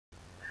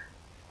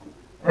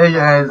Hey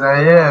guys,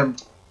 I am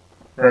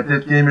at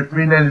this game at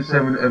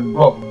 397 and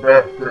welcome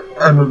back to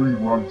Emily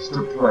Wants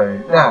to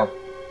Play. Now,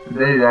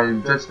 today I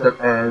am dressed up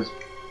as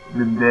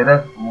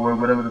Vendetta, or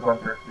whatever the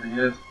fuck that thing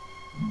is,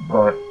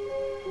 but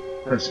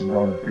this is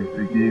not affect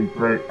the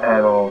gameplay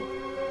at all.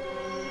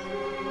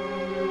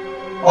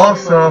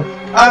 Also,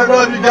 I don't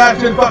know if you guys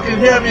can fucking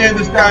hear me in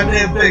this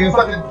goddamn thing. It's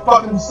like a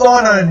fucking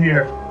sauna in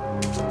here.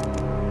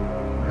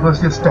 Let's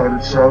get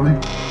started, shall we?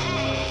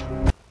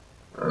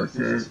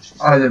 Okay,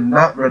 I am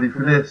not ready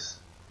for this.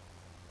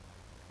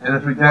 And I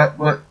forgot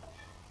what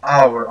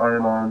hour I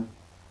am on.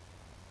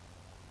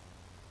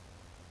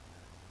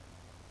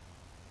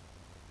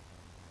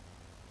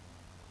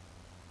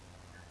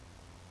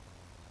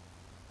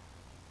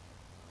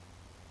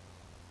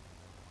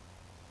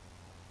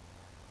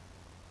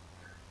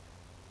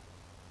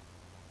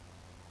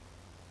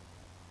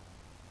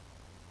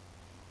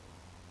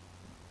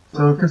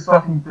 So if this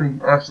fucking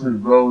thing actually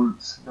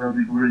loads, that'll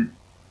be great.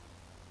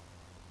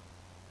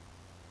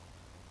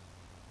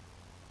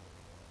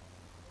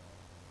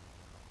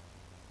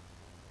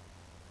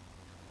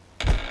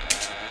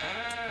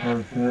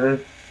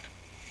 Okay.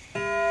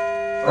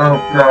 Oh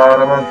god,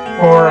 I'm on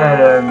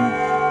plan.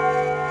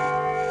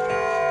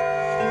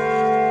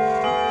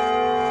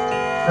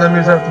 That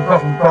means I have to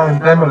fucking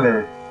find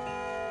Emily.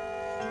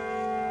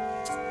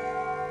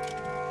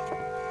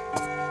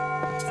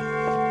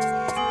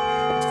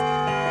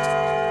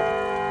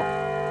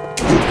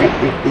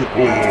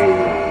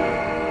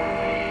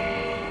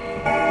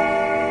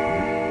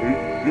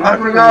 I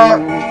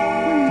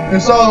forgot!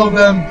 It's all of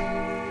them!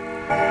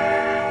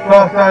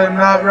 Fuck, I am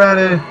not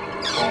ready!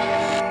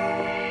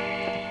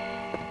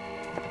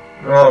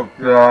 Oh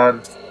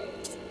god.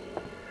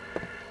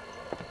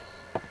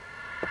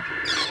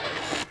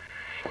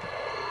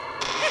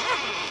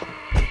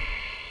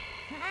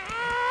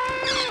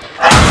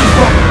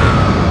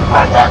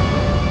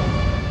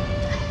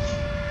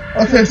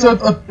 Okay, so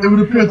it would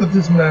appear that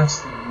this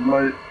mask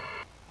might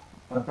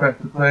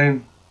affect the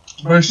plane,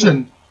 but it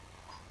shouldn't.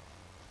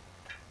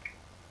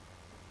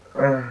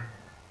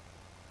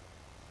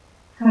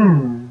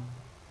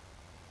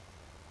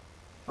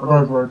 I've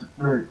always wanted to,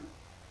 wait.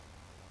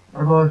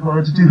 I've always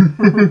wanted to do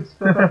this.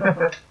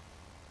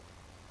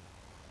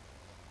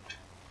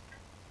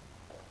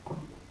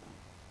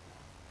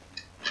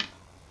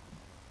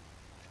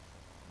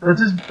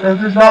 They're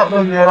just not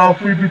looking at all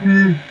free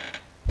PP.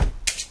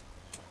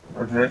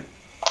 Okay.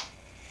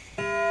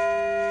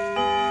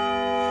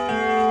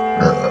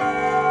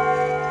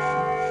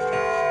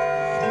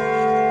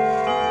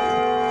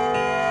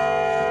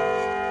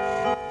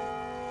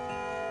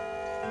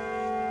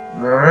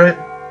 Alright.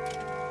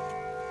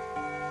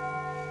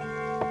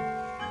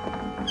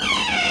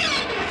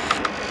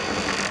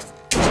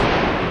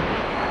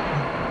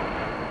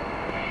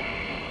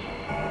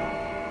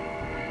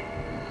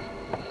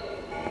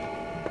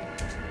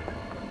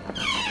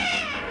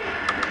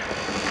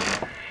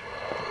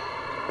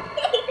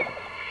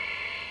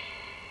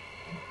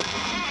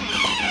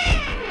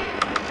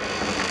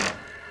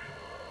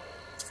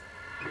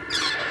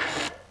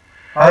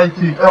 I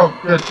keep, oh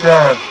good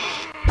god.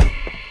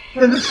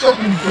 Man, this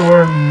fucking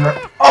door,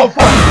 oh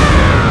fuck!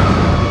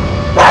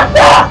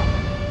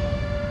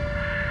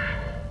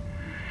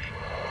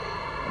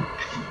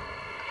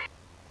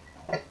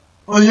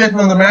 Well, you have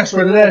another match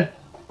for today.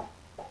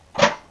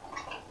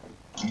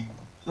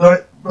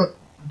 So, but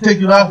take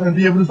you off and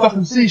be able to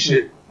fucking see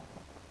shit.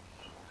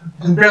 You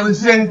can barely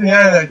see anything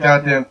out of that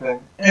goddamn thing.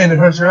 And it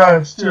hurts your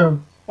eyes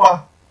too.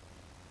 Fuck.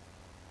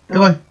 It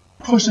like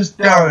pushes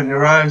down in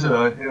your eyes in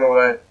a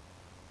way.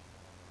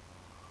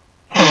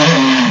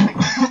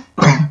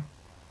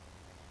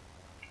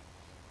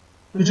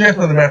 But you have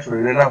another match for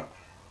you know?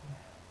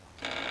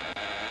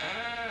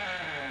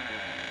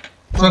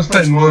 So let's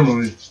play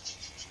normally. Shut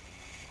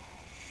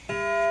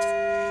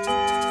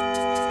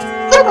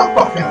the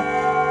fuck up!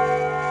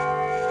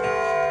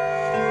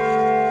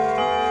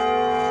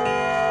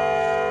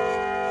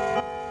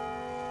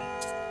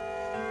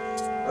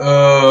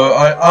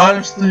 I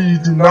honestly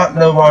do not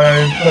know why I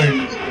am playing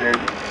this game.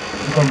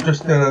 If I'm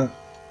just gonna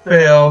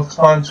fail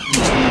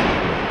constantly.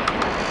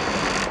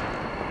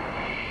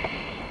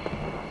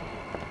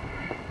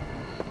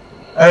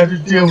 I have to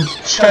deal with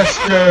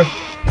Chester,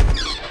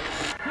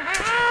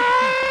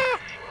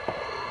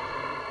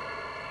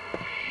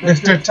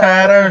 Mr.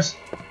 Tatters,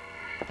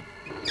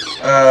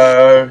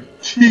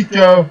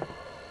 Chico,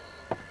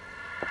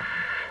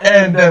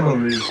 and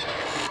Emily.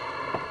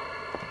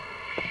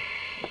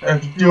 I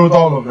have to deal with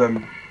all of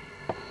them.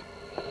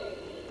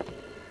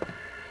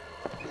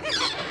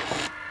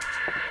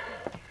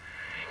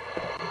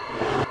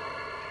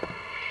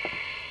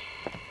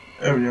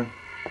 There we go.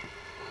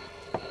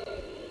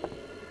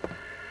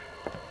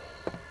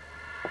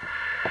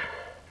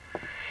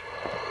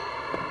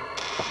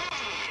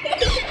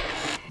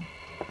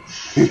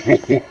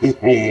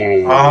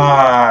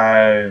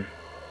 Hi.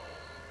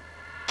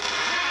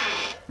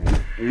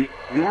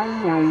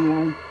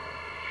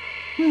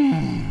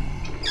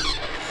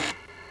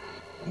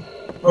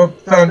 Oh,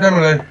 found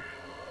Emily.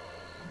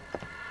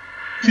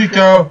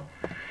 Chico.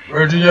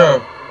 Where'd you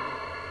go?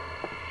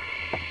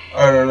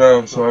 I don't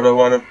know, so I don't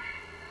want to.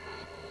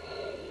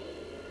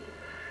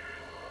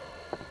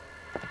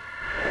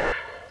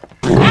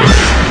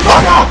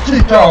 Fuck off,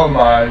 Chico! Oh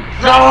my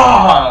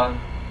god!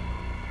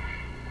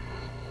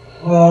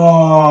 Oh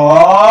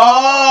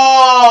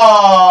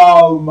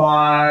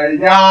my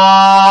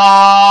god!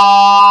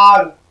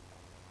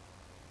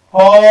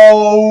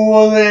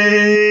 Holy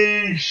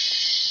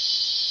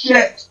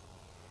shit!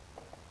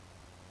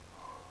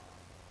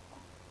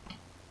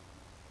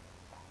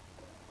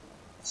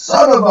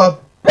 Son of a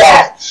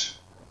bitch!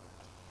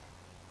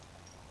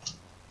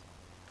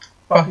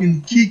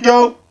 Fucking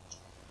Kiko.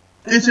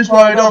 This is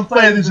why I don't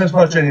play this as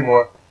much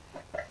anymore.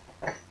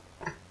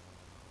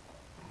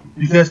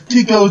 Because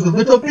Kiko is a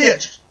little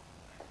bitch.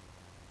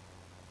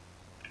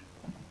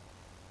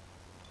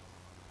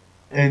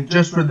 And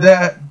just for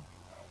that,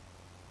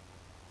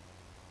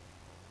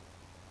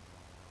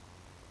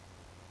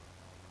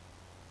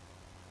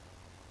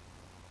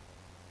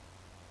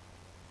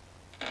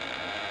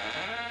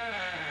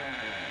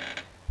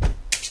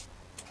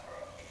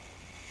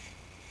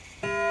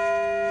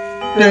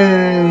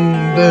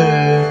 dun,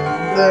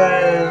 dun, dun,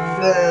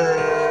 dun,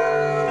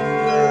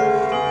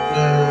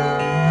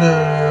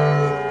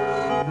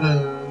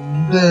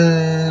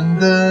 dun, dun,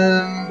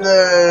 dun,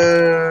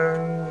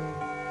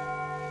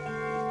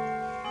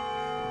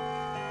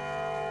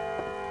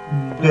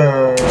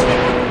 dun.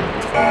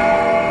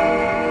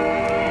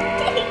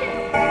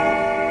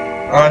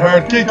 I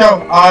heard Kiko!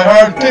 I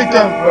heard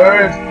Kiko!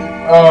 Where is...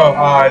 Oh,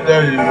 hi,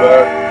 there you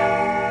are.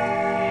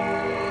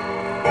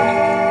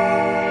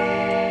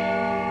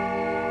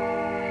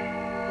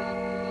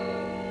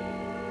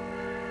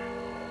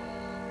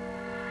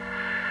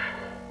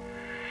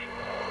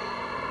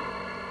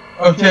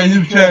 Okay,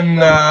 you can,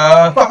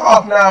 fuck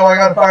off now, I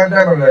gotta find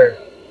Emily.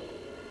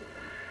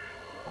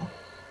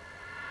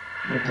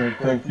 Okay,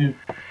 thank you.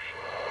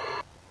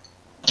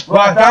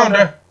 Well, I found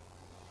her!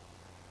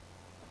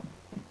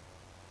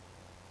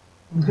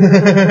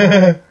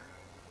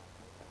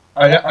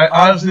 I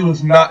honestly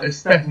was not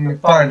expecting to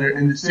find her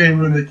in the same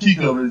room that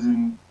Kiko was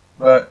in,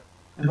 but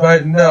if I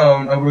had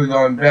known, I would have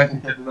gone back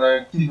and kept an eye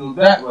on Kiko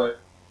that way.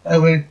 That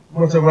way,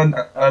 once I run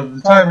out of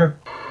the timer,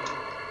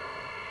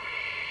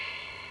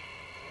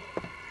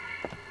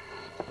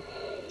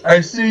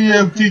 I see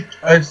you, Kiko.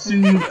 I see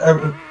you.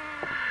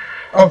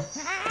 Oh.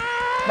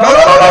 No,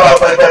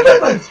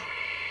 please.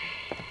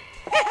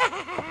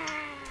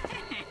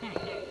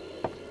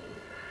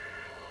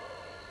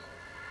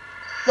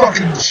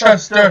 Fucking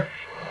Chester.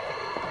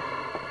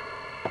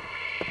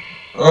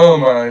 Oh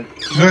my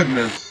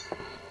goodness.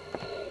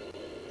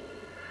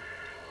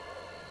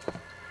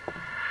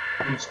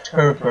 It's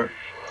terrifying.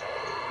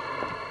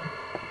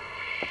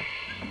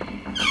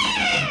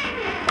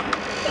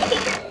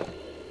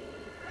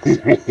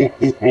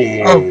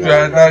 Oh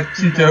god, not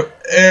Tito.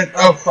 And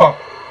oh fuck.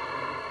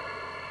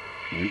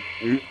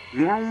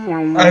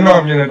 I know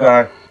I'm gonna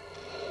die.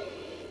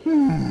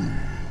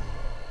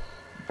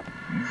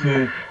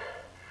 Okay.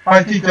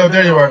 Hi Tito,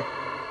 there you are.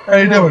 How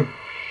you doing?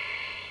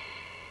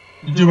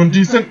 You doing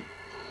decent?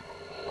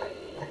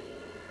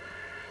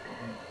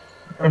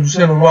 I'm just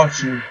gonna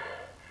watch you.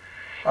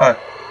 Hi.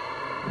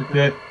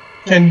 Okay.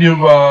 Can you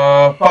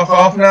fuck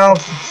off now?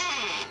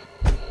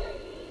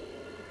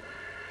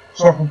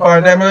 So I can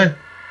find Emily?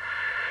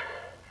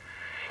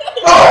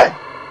 Die!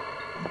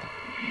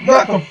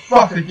 Not the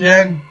fuck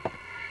again!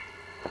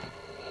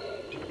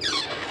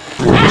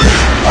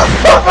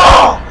 Fuck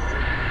off!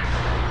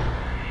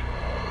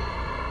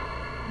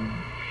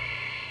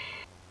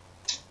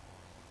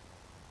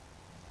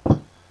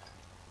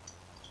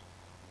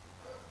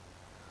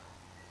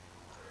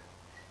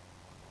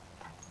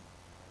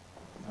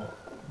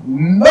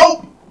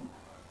 Nope!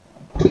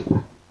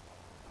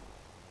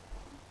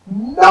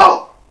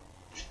 Nope!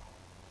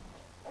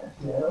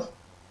 Yeah.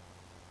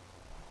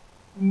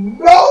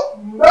 Nope!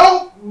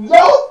 Nope!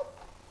 Nope!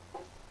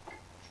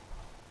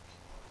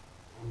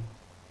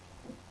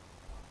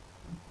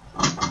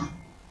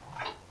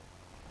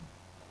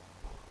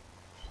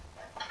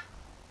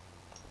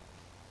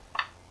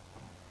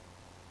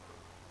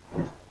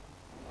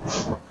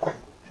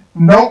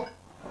 Nope!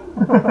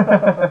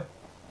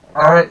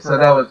 Alright, so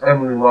that was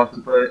Emily Walks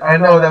to Play. I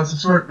know that was a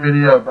short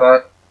video,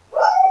 but...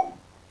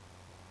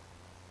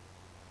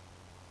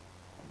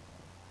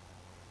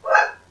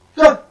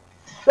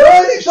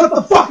 Shut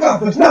the fuck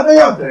up! There's nothing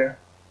out there!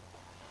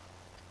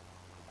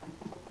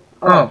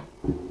 Oh.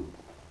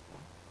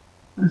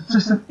 It's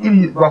just an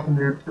idiot walking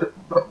there.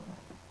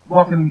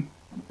 Walking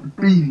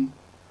baby.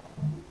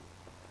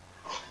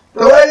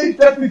 The lady,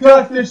 just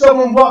because there's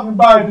someone walking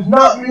by does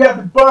not mean you have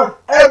to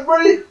bark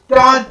every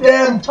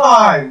goddamn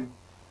time!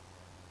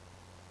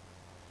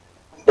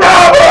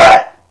 Stop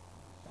it!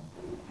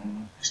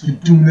 She's been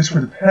doing this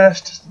for the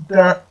past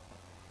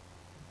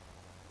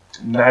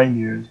 9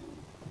 years.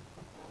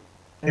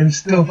 And it's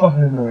still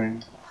fucking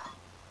annoying.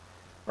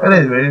 But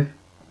anyways.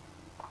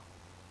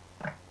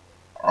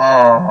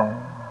 Oh,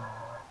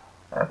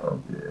 I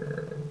felt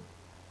good.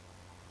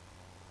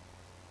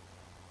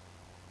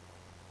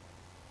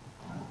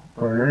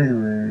 But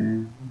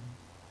anyway,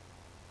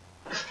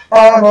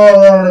 I'm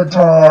all out of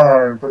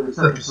time for this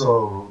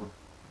episode.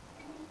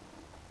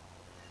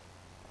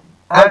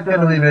 I'm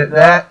gonna leave it at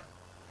that.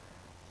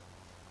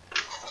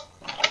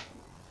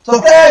 So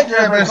thank you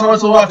everybody so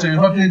much for watching.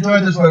 Hope you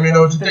enjoyed this one. Let me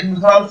know what you think in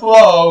the comments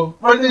below.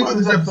 What do you think about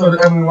this episode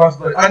of Emily Wants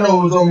to Play? I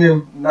know it was only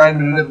a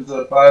 9-minute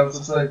episode, but I was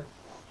just like,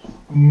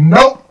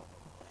 nope,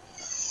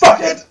 fuck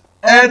it,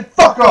 and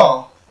fuck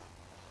off.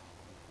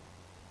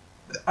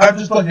 I'm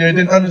just lucky I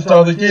didn't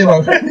uninstall the game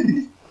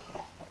already.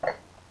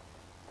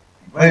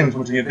 Anyways,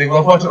 what do you think?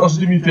 Well, watching, also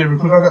do me a favor,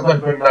 click on that like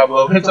button down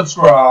below, hit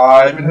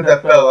subscribe, and hit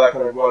that bell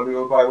icon if you want to be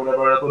notified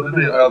whenever I upload a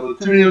video. I upload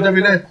 2 videos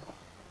every day.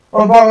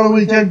 On the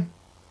weekend.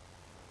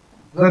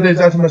 Sundays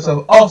out to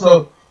myself.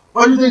 Also,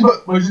 what do you think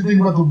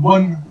about the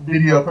 1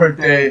 video per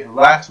day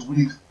last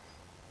week?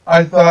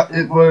 I thought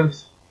it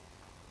was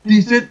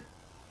decent,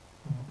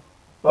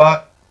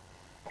 but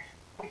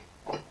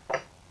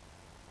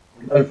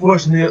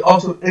unfortunately it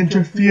also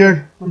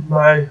interfered with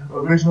my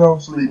original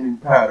sleeping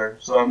pattern,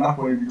 so I'm not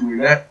going to be doing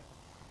that.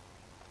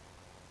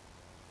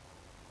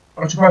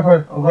 I should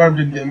probably my alarm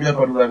didn't get me up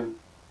at 11.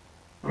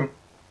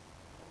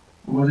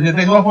 Well,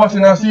 thanks for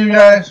watching. I'll see you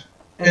guys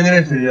in the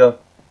next video.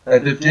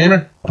 That's it,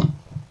 Gamer.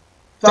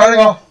 Signing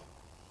off.